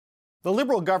The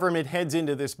Liberal government heads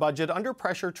into this budget under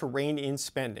pressure to rein in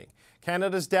spending.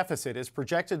 Canada's deficit is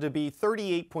projected to be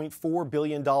 $38.4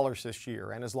 billion this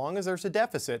year, and as long as there's a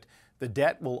deficit, the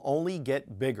debt will only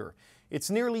get bigger.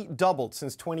 It's nearly doubled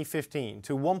since 2015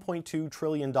 to $1.2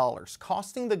 trillion,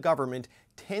 costing the government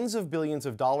tens of billions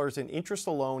of dollars in interest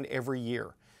alone every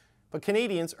year. But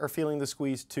Canadians are feeling the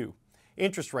squeeze too.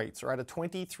 Interest rates are at a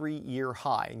 23-year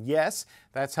high. And yes,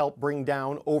 that's helped bring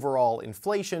down overall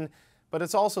inflation, but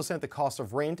it's also sent the cost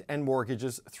of rent and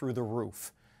mortgages through the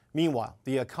roof. Meanwhile,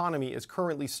 the economy is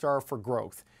currently starved for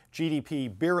growth. GDP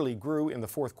barely grew in the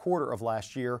fourth quarter of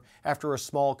last year after a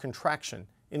small contraction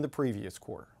in the previous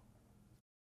quarter.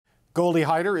 Goldy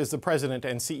Hyder is the President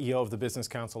and CEO of the Business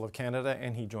Council of Canada,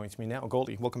 and he joins me now.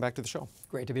 Goldy, welcome back to the show.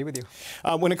 Great to be with you.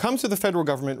 When it comes to the federal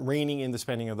government reining in the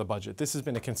spending of the budget, this has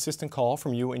been a consistent call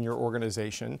from you and your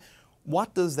organization.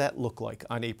 What does that look like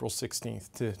on April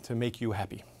 16th to make you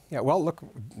happy? Yeah, well, look,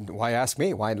 why ask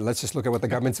me? Let's just look at what the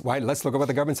government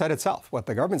said itself. What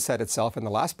the government said itself in the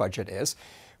last budget is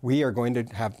we are going to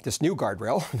have this new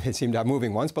guardrail. They seem to have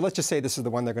moving ones, but let's just say this is the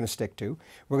one they're going to stick to.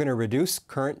 We're going to reduce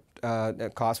current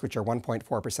costs, which are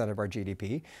 1.4% of our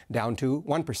GDP, down to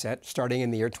 1% starting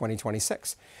in the year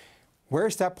 2026.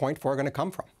 Where's that 0.4 going to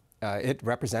come from? It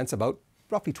represents about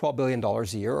roughly $12 billion a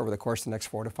year over the course of the next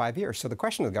 4 to 5 years. So the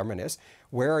question of the government is,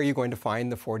 where are you going to find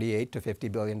the $48 to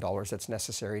 $50 billion that's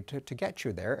necessary to get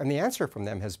you there? And the answer from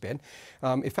them has been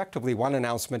effectively one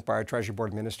announcement by our Treasury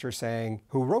Board Minister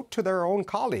who wrote to their own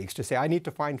colleagues to say, I need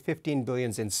to find $15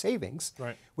 billion in savings,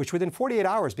 right, which within 48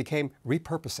 hours became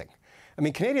repurposing. I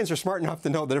mean, Canadians are smart enough to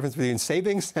know the difference between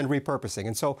savings and repurposing.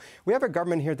 And so we have a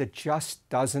government here that just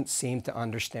doesn't seem to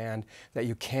understand that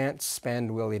you can't spend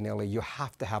willy-nilly. You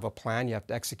have to have a plan. You have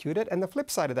to execute it. And the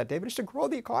flip side of that, David, is to grow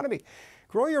the economy,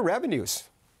 grow your revenues.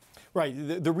 Right.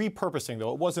 The repurposing,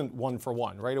 though, it wasn't one for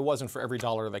one, right? It wasn't for every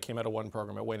dollar that came out of one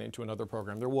program, it went into another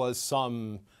program. There was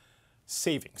some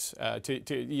savings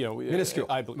minuscule.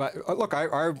 Look,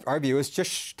 our view is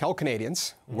just tell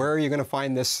Canadians where are you going to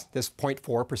find this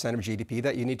 0.4% of GDP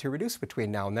that you need to reduce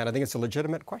between now and then. I think it's a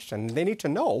legitimate question. They need to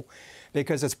know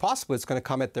because it's possible it's going to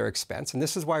come at their expense. And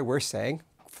this is why we're saying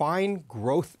find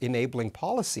growth-enabling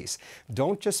policies.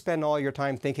 Don't just spend all your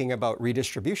time thinking about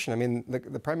redistribution. I mean,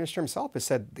 the Prime Minister himself has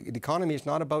said the economy is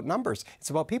not about numbers, it's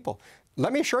about people.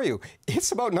 Let me assure you,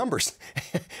 it's about numbers.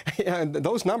 And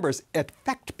those numbers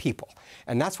affect people.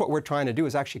 And that's what we're trying to do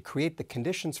is actually create the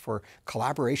conditions for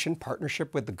collaboration,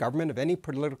 partnership with the government of any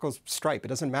political stripe. It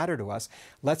doesn't matter to us.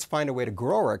 Let's find a way to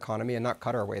grow our economy and not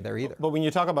cut our way there either. But when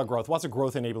you talk about growth, what's a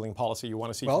growth-enabling policy you want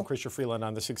to see from Chrystia Freeland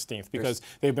on the 16th? Because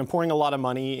they've been pouring a lot of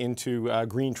money into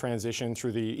green transition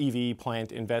through the EV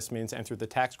plant investments and through the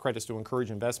tax credits to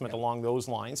encourage investment along those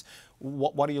lines.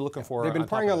 What are you looking for? They've been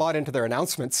pouring a lot into their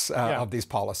announcements of these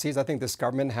policies. I think this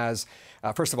government has,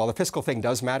 first of all, the fiscal thing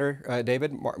does matter,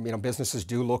 David. You know, businesses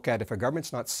do look at if a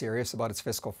government's not serious about its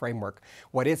fiscal framework,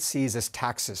 what it sees as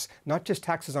taxes, not just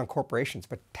taxes on corporations,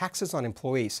 but taxes on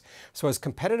employees. So as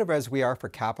competitive as we are for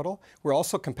capital, we're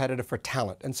also competitive for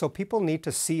talent. And so people need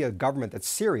to see a government that's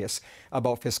serious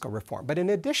about fiscal reform. But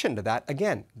in addition to that,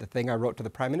 again, the thing I wrote to the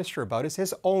Prime Minister about is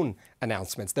his own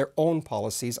announcements, their own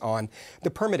policies on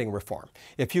the permitting reform.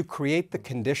 If you create the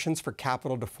conditions for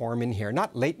capital to form in here,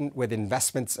 not latent with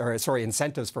investments, or sorry,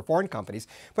 incentives for foreign companies,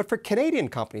 but for Canadian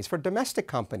companies, for domestic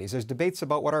companies. There's debates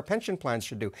about what our pension plans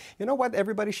should do. You know what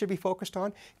everybody should be focused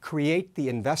on? Create the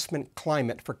investment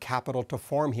climate for capital to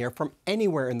form here from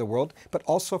anywhere in the world, but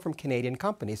also from Canadian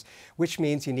companies, which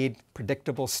means you need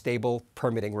predictable, stable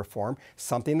permitting reform,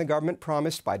 something the government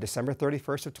promised by December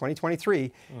 31st of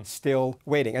 2023, still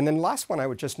waiting. And then the last one I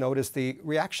would just note is the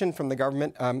reaction from the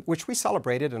government, which we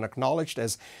celebrated and acknowledged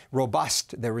as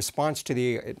robust, the response to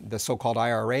the so-called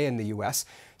IRA in the U.S.,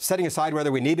 setting aside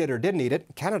whether we need it or didn't need it.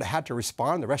 Canada had to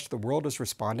respond. The rest of the world is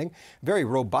responding. Very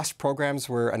robust programs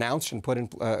were announced and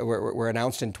were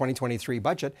announced in 2023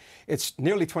 budget. It's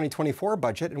nearly 2024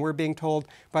 budget, and we're being told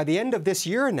by the end of this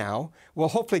year now, we'll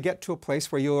hopefully get to a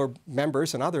place where your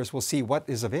members and others will see what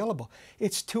is available.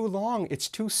 It's too long. It's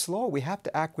too slow. We have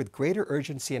to act with greater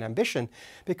urgency and ambition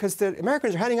because the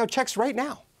Americans are handing out checks right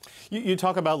now. You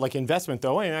talk about like investment,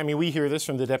 though. I mean, we hear this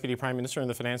from the Deputy Prime Minister and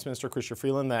the Finance Minister, Chrystia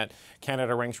Freeland, that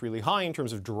Canada ranks really high in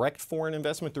terms of direct foreign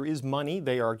investment. There is money,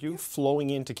 they argue, flowing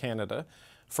into Canada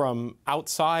from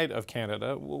outside of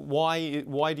Canada.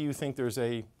 Why do you think there's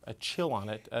a chill on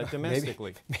it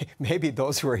domestically? Maybe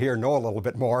those who are here know a little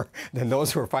bit more than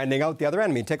those who are finding out the other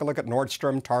end. I mean, take a look at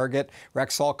Nordstrom, Target,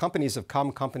 Rexall. Companies have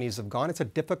come, companies have gone. It's a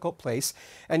difficult place.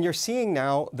 And you're seeing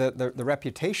now the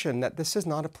reputation that this is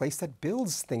not a place that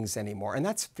builds things anymore. And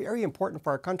that's very important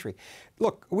for our country.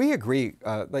 Look, we agree,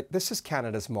 like this is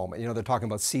Canada's moment. You know, they're talking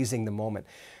about seizing the moment.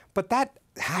 But that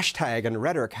hashtag and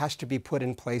rhetoric has to be put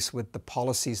in place with the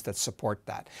policies that support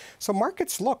that. So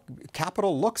markets look,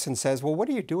 capital looks and says, well, what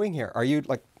are you doing here? Are you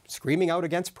like screaming out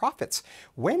against profits?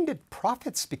 When did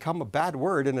profits become a bad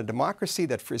word in a democracy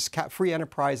that is free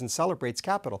enterprise and celebrates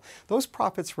capital? Those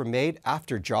profits were made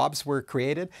after jobs were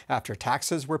created, after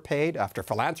taxes were paid, after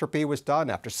philanthropy was done,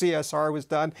 after CSR was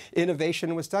done,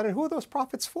 innovation was done. And who are those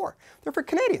profits for? They're for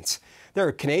Canadians. There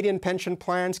are Canadian pension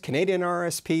plans, Canadian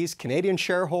RSPs, Canadian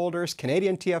shareholders,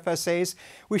 Canadian TFSAs.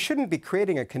 We shouldn't be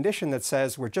creating a condition that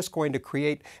says we're just going to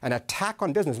create an attack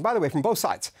on business. And by the way, from both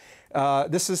sides.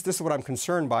 This is what I'm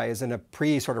concerned by, is in a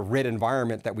pre-sort of writ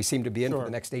environment that we seem to be in for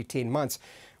the next 18 months.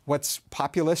 What's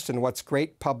populist and what's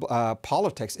great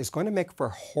politics is going to make for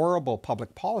horrible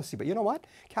public policy. But you know what?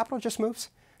 Capital just moves.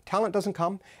 Talent doesn't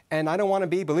come, and I don't want to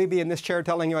be, believe me, in this chair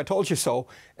telling you I told you so.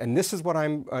 And this is what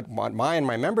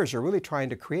my members are really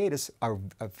trying to create, is a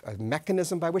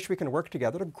mechanism by which we can work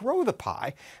together to grow the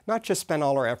pie, not just spend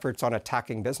all our efforts on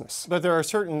attacking business. But there are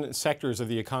certain sectors of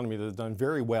the economy that have done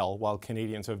very well, while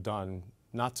Canadians have done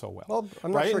not so well. Well,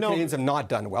 I'm not sure Canadians have not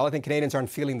done well. I think Canadians aren't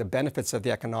feeling the benefits of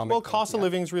the economic. Well, cost of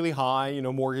living is really high. You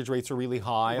know, mortgage rates are really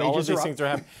high. All of these things are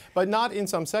happening, but not in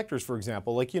some sectors. For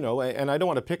example, like, you know, and I don't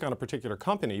want to pick on a particular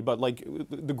company, but like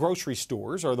the grocery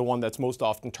stores are the one that's most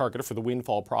often targeted for the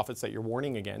windfall profits that you're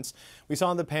warning against. We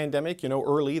saw in the pandemic, you know,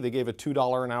 early they gave a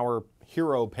 $2 an hour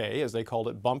hero pay, as they called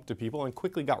it, bump to people, and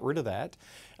quickly got rid of that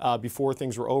before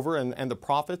things were over. And the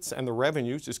profits and the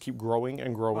revenues just keep growing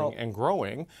and growing and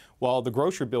growing, while the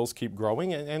grocery bills keep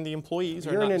growing, and the employees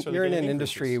are not necessarily You're in an increases.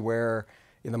 Industry where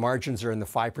the margins are in the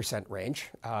 5% range.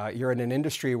 You're in an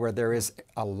industry where there is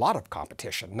a lot of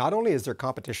competition. Not only is there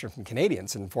competition from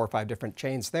Canadians in 4 or 5 different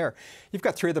chains there, you've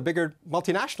got 3 of the bigger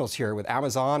multinationals here with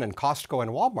Amazon and Costco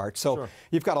and Walmart. So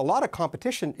you've got a lot of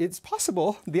competition. It's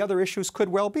possible the other issues could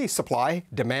well be supply,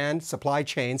 demand, supply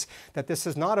chains, that this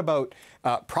is not about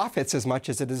profits as much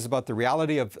as it is about the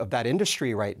reality of that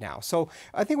industry right now. So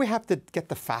I think we have to get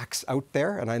the facts out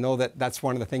there, and I know that that's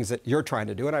one of the things that you're trying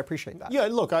to do, and I appreciate that. Yeah,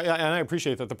 look, I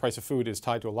appreciate that the price of food is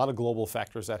tied to a lot of global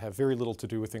factors that have very little to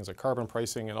do with things like carbon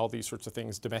pricing and all these sorts of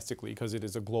things domestically, because it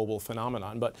is a global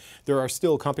phenomenon. But there are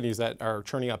still companies that are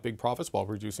churning out big profits while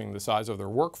reducing the size of their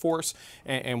workforce,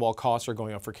 and while costs are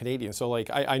going up for Canadians. So like,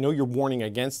 I know you're warning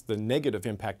against the negative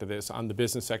impact of this on the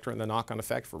business sector and the knock-on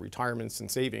effect for retirements and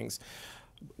savings.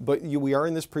 But we are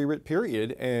in this pre-writ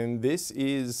period, and this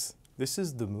is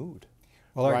the mood.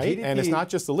 Well, our GDP, and it's not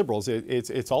just the Liberals;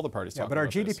 it's all the parties. Yeah, but our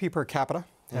GDP per capita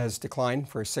has declined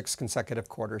for 6 consecutive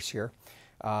quarters here.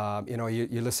 You know,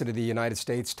 you listen to the United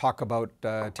States talk about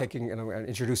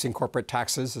introducing corporate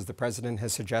taxes, as the president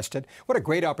has suggested. What a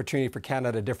great opportunity for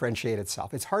Canada to differentiate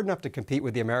itself. It's hard enough to compete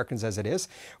with the Americans as it is.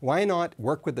 Why not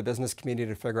work with the business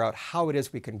community to figure out how it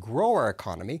is we can grow our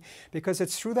economy? Because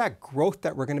it's through that growth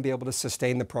that we're going to be able to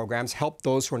sustain the programs, help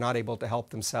those who are not able to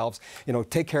help themselves, you know,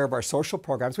 take care of our social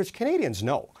programs, which Canadians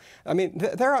know. I mean,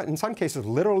 they're in some cases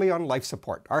literally on life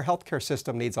support. Our healthcare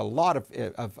system needs a lot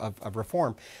of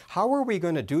reform. How are we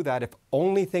going to do that if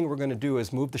only thing we're going to do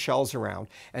is move the shelves around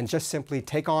and just simply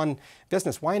take on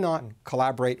business? Why not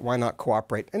collaborate? Why not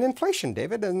cooperate? And inflation,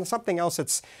 David, and something else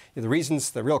that's the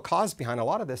reasons, the real cause behind a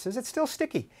lot of this is it's still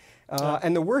sticky.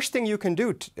 And the worst thing you can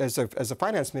do as a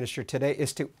finance minister today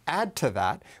is to add to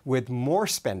that with more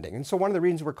spending. And so one of the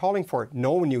reasons we're calling for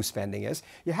no new spending is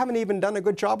you haven't even done a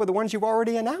good job with the ones you've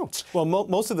already announced. Well,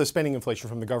 most of the spending inflation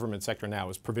from the government sector now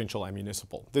is provincial and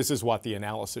municipal. This is what the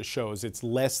analysis shows. It's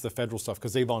less the federal stuff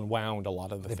because they've unwound a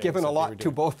lot of the things. They've given a lot to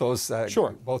both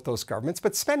those governments,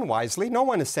 but spend wisely. No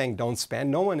one is saying don't spend.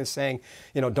 No one is saying,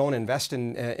 you know, don't invest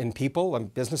in people.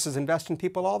 And businesses invest in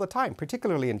people all the time,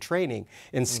 particularly in training,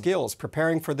 in skills,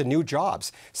 preparing for the new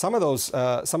jobs. Some of those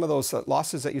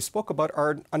losses that you spoke about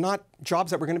are not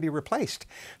jobs that were going to be replaced.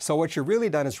 So what you've really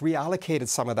done is reallocated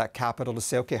some of that capital to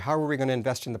say, okay, how are we going to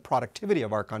invest in the productivity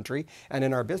of our country and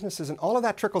in our businesses? And all of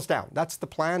that trickles down. That's the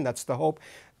plan. That's the hope.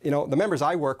 the members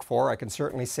I work for, I can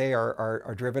certainly say,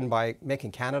 are driven by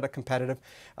making Canada competitive,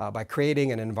 by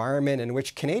creating an environment in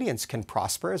which Canadians can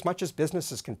prosper as much as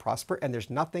businesses can prosper, and there's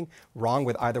nothing wrong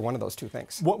with either one of those two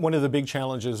things. One of the big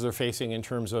challenges they're facing in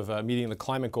terms of meeting the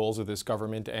climate goals of this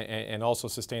government and also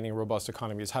sustaining a robust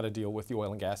economy is how to deal with the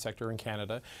oil and gas sector in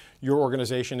Canada. Your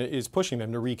organization is pushing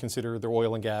them to reconsider their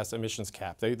oil and gas emissions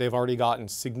cap. They've already gotten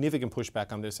significant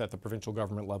pushback on this at the provincial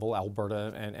government level,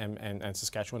 Alberta and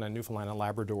Saskatchewan and Newfoundland and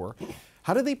Labrador.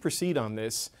 How do they proceed on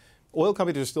this? Oil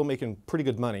companies are still making pretty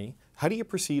good money. How do you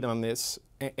proceed on this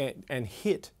and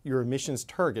hit your emissions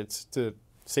targets to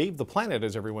save the planet,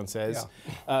 as everyone says,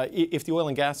 if the oil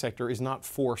and gas sector is not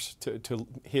forced to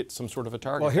hit some sort of a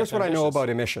target? Well, here's what I know about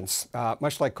emissions.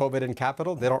 Much like COVID and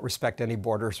capital, they don't respect any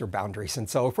borders or boundaries. And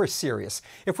so if we're serious,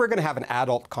 if we're going to have an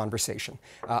adult conversation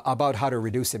about how to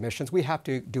reduce emissions, we have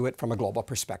to do it from a global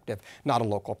perspective, not a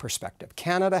local perspective.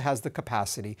 Canada has the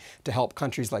capacity to help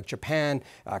countries like Japan,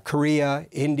 Korea,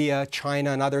 India,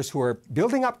 China, and others who are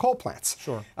building up coal plants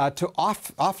to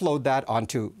offload that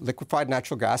onto liquefied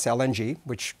natural gas, LNG,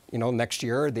 which next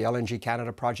year the LNG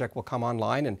Canada project will come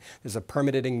online, and there's a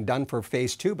permitting done for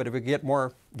phase 2. But if we get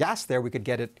more gas there, we could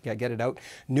get it out.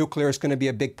 Nuclear is going to be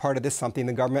a big part of this, something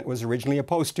the government was originally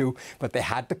opposed to, but they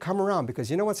had to come around because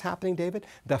you know what's happening, David?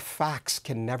 The facts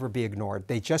can never be ignored.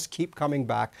 They just keep coming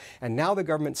back, and now the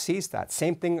government sees that.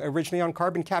 Same thing originally on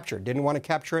carbon capture. Didn't want to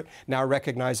capture it, now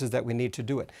recognizes that we need to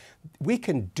do it. We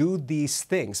can do these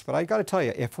things, but I got to tell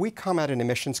you, if we come at an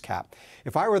emissions cap,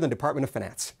 if I were the Department of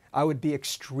Finance, I would be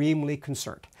extremely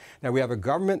concerned. Now, we have a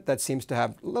government that seems to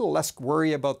have a little less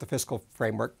worry about the fiscal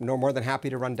framework, no more than happy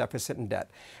to run deficit and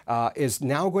debt, is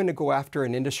now going to go after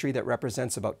an industry that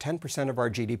represents about 10% of our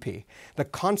GDP. The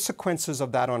consequences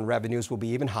of that on revenues will be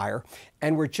even higher,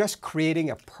 and we're just creating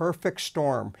a perfect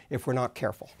storm if we're not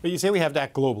careful. But you say we have to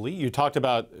act globally. You talked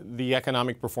about the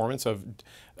economic performance of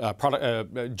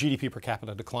GDP per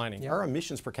capita declining. Our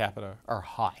emissions per capita are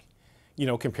high,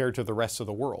 compared to the rest of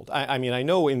the world. I mean, I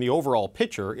know in the overall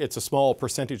picture, it's a small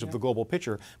percentage of the global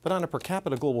picture, but on a per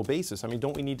capita global basis, I mean,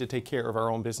 don't we need to take care of our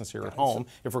own business here at home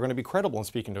if we're going to be credible in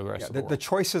speaking to the rest of the world? The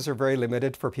choices are very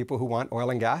limited for people who want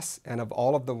oil and gas, and of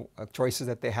all of the choices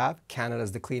that they have, Canada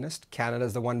is the cleanest. Canada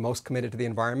is the one most committed to the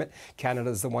environment.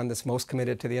 Canada is the one that's most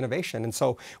committed to the innovation. And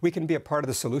so we can be a part of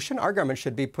the solution. Our government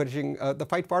should be pushing the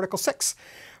fight for Article 6.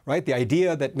 Right? The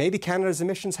idea that maybe Canada's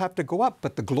emissions have to go up,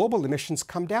 but the global emissions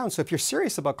come down. So if you're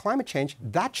serious about climate change,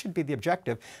 that should be the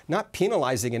objective, not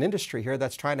penalizing an industry here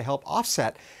that's trying to help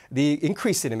offset the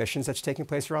increase in emissions that's taking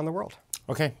place around the world.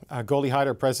 Okay. Goldy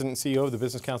Hyder, President and CEO of the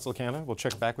Business Council of Canada. We'll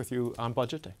check back with you on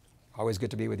Budget Day. Always good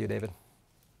to be with you, David.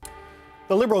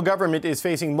 The Liberal government is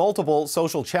facing multiple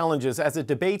social challenges as it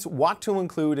debates what to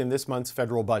include in this month's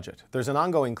federal budget. There's an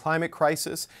ongoing climate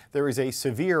crisis, there is a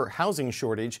severe housing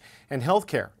shortage, and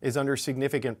healthcare is under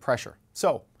significant pressure.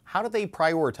 So, how do they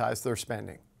prioritize their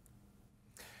spending?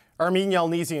 Armine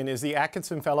Yalnizyan is the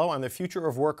Atkinson Fellow on the Future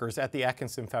of Workers at the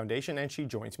Atkinson Foundation, and she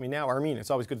joins me now. Armine,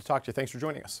 it's always good to talk to you. Thanks for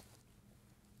joining us.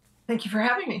 Thank you for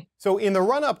having me. So in the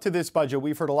run-up to this budget,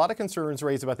 we've heard a lot of concerns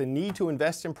raised about the need to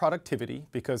invest in productivity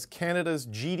because Canada's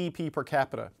GDP per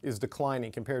capita is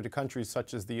declining compared to countries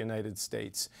such as the United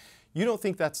States. You don't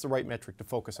think that's the right metric to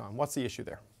focus on. What's the issue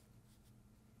there?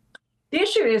 The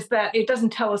issue is that it doesn't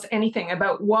tell us anything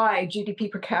about why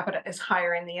GDP per capita is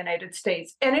higher in the United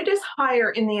States. And it is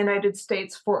higher in the United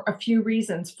States for a few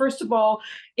reasons. First of all,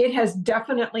 it has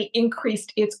definitely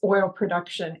increased its oil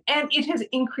production, and it has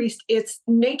increased its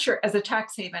nature as a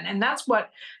tax haven. And that's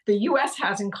what the U.S.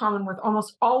 has in common with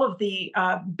almost all of the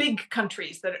big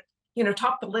countries that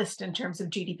top the list in terms of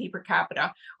GDP per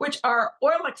capita, which are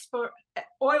oil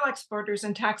exporters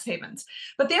and tax havens.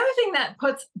 But the other thing that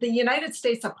puts the United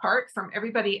States apart from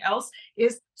everybody else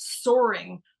is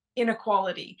soaring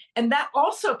inequality. And that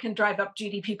also can drive up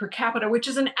GDP per capita, which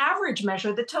is an average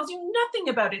measure that tells you nothing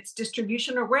about its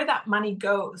distribution or where that money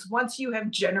goes once you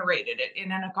have generated it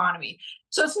in an economy.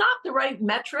 So it's not the right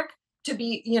metric to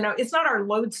be, it's not our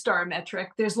lodestar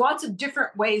metric. There's lots of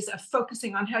different ways of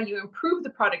focusing on how you improve the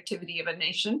productivity of a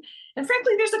nation. And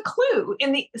frankly, there's a clue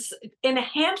in a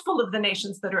handful of the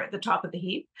nations that are at the top of the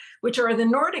heap, which are the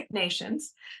Nordic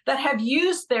nations that have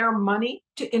used their money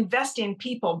to invest in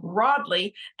people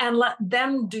broadly and let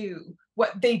them do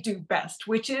what they do best,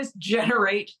 which is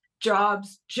generate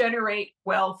jobs, generate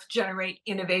wealth, generate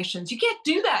innovations. You can't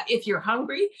do that if you're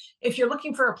hungry, if you're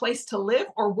looking for a place to live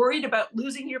or worried about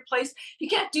losing your place. You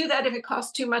can't do that if it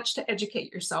costs too much to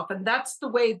educate yourself. And that's the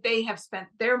way they have spent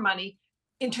their money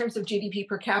in terms of GDP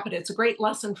per capita. It's a great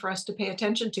lesson for us to pay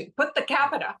attention to. Put the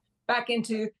capita back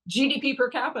into GDP per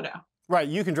capita. Right,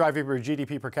 you can drive up your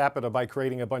GDP per capita by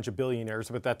creating a bunch of billionaires,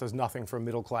 but that does nothing for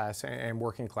middle class and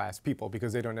working class people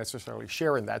because they don't necessarily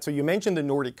share in that. So you mentioned the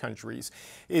Nordic countries.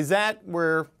 Is that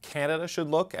where Canada should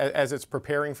look as it's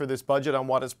preparing for this budget on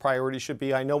what its priorities should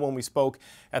be? I know when we spoke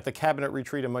at the cabinet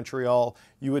retreat in Montreal,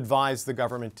 you advised the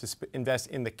government to invest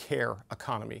in the care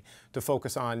economy, to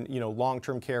focus on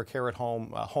long-term care, care at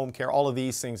home, home care, all of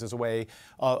these things as a way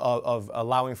of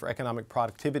allowing for economic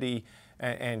productivity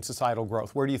and societal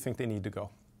growth. Where do you think they need to go?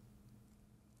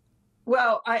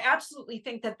 Well, I absolutely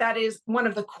think that that is one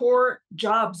of the core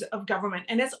jobs of government.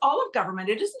 And it's all of government.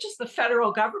 It isn't just the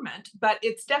federal government, but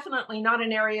it's definitely not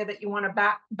an area that you want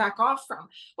to back off from.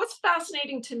 What's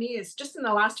fascinating to me is just in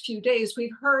the last few days,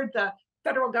 we've heard the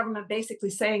federal government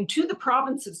basically saying to the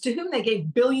provinces, to whom they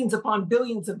gave billions upon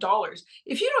billions of dollars,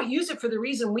 if you don't use it for the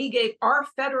reason we gave our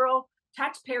federal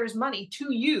taxpayers' money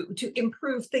to you to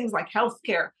improve things like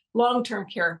healthcare, long-term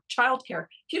care, childcare.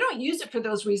 If you don't use it for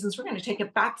those reasons, we're going to take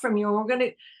it back from you, and we're going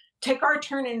to take our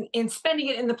turn in spending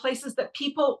it in the places that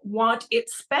people want it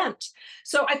spent.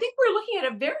 So I think we're looking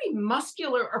at a very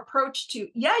muscular approach to,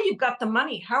 yeah, you've got the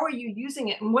money. How are you using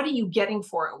it, and what are you getting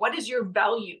for it? What is your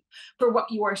value for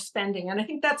what you are spending? And I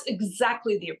think that's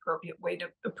exactly the appropriate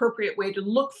way to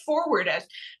look forward as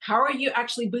how are you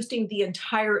actually boosting the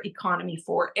entire economy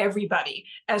for everybody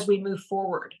as we move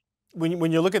forward.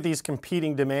 When you look at these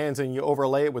competing demands and you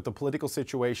overlay it with the political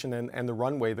situation and the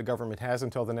runway the government has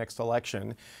until the next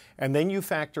election, and then you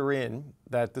factor in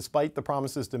that despite the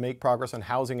promises to make progress on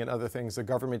housing and other things, the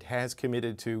government has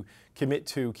commit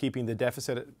to keeping the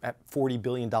deficit at $40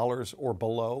 billion or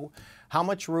below, how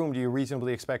much room do you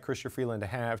reasonably expect Chrystia Freeland to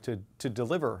have to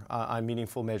deliver on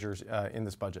meaningful measures in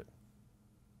this budget?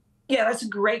 Yeah, that's a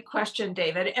great question,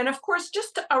 David. And of course,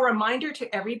 just a reminder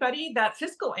to everybody that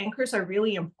fiscal anchors are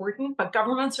really important, but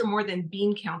governments are more than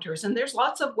bean counters. And there's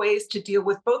lots of ways to deal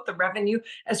with both the revenue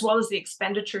as well as the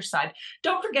expenditure side.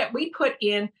 Don't forget, we put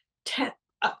in $10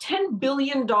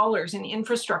 billion in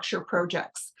infrastructure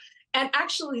projects and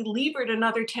actually levered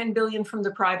another $10 billion from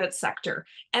the private sector.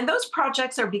 And those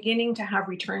projects are beginning to have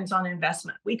returns on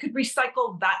investment. We could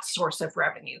recycle that source of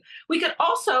revenue. We could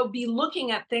also be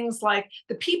looking at things like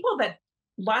the people that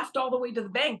laughed all the way to the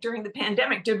bank during the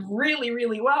pandemic did really,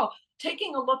 really well.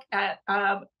 Taking a look at,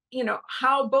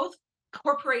 how both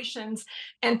corporations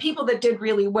and people that did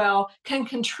really well can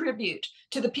contribute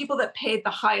to the people that paid the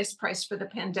highest price for the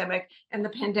pandemic and the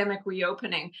pandemic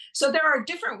reopening. So there are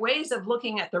different ways of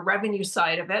looking at the revenue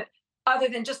side of it, other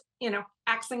than just,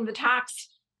 axing the tax,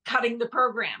 cutting the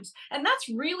programs. And that's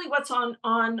really what's on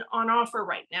offer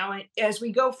right now. As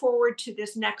we go forward to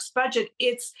this next budget,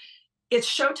 it's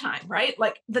showtime, right?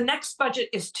 Like the next budget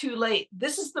is too late.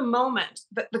 This is the moment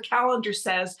that the calendar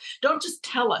says, don't just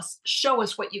tell us, show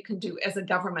us what you can do as a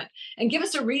government and give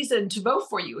us a reason to vote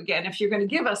for you again. If you're going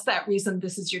to give us that reason,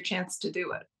 this is your chance to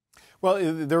do it.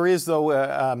 Well, there is, though,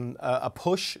 a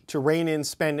push to rein in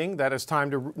spending that it's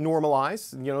time to normalize,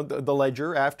 the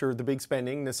ledger after the big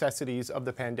spending necessities of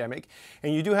the pandemic.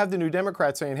 And you do have the New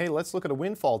Democrats saying, hey, let's look at a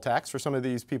windfall tax for some of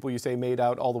these people you say made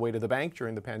out all the way to the bank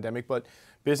during the pandemic, but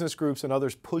business groups and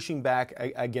others pushing back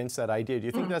against that idea. Do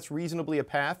you think that's reasonably a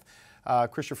path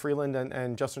Chrystia Freeland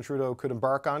and Justin Trudeau could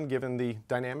embark on, given the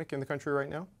dynamic in the country right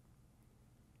now?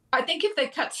 I think if they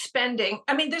cut spending,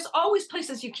 there's always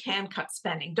places you can cut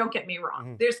spending. Don't get me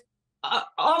wrong. There's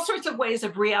all sorts of ways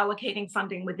of reallocating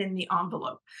funding within the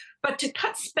envelope. But to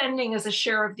cut spending as a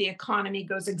share of the economy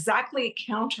goes exactly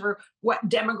counter what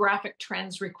demographic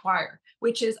trends require,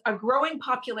 which is a growing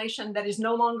population that is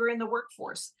no longer in the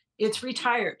workforce. It's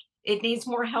retired. It needs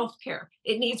more health care.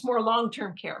 It needs more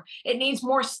long-term care. It needs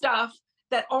more stuff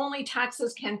that only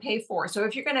taxes can pay for. So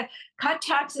if you're going to cut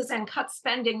taxes and cut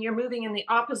spending, you're moving in the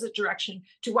opposite direction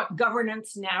to what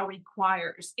governance now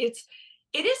requires. It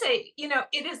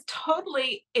is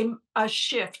totally a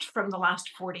shift from the last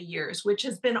 40 years, which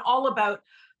has been all about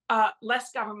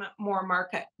less government, more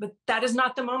market. But that is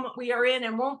not the moment we are in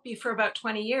and won't be for about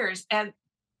 20 years. And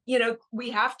we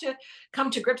have to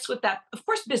come to grips with that. Of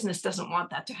course, business doesn't want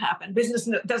that to happen. Business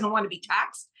doesn't want to be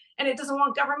taxed, and it doesn't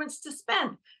want governments to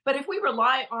spend. But if we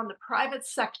rely on the private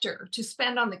sector to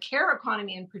spend on the care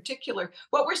economy in particular,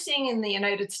 what we're seeing in the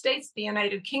United States, the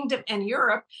United Kingdom, and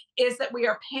Europe is that we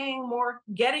are paying more,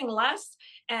 getting less,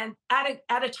 and at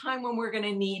a time when we're going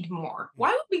to need more. Why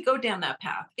would we go down that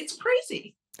path? It's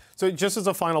crazy. So just as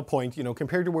a final point,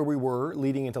 compared to where we were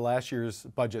leading into last year's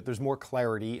budget, there's more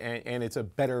clarity and it's a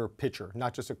better picture,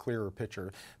 not just a clearer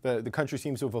picture. The country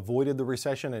seems to have avoided the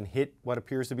recession and hit what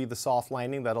appears to be the soft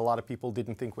landing that a lot of people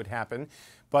didn't think would happen.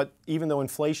 But even though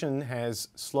inflation has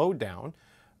slowed down,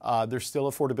 there's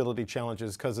still affordability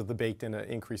challenges because of the baked-in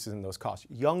increases in those costs.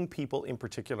 Young people in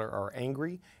particular are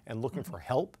angry and looking for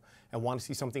help and want to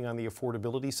see something on the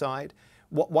affordability side.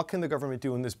 What can the government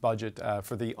do in this budget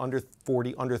for the under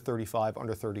 40, under 35,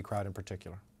 under 30 crowd in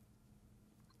particular?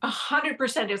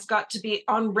 100% has got to be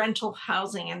on rental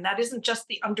housing, and that isn't just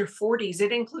the under 40s.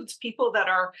 It includes people that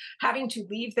are having to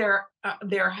leave their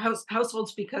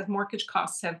households because mortgage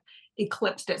costs have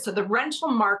eclipsed it. So the rental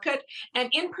market, and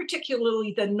in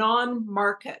particularly the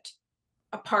non-market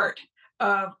part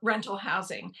of rental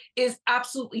housing, is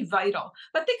absolutely vital.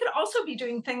 But they could also be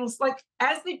doing things like,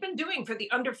 as they've been doing for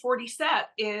the under 40 set,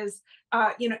 is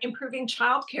improving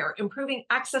childcare, improving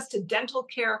access to dental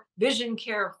care, vision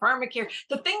care, pharmacare,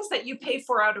 the things that you pay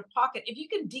for out of pocket. If you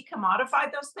can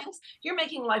decommodify those things, you're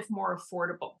making life more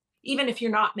affordable. Even if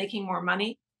you're not making more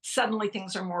money, suddenly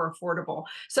things are more affordable.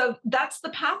 So that's the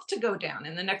path to go down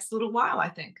in the next little while, I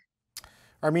think.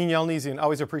 Armine Yalnizyan,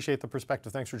 always appreciate the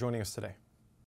perspective. Thanks for joining us today.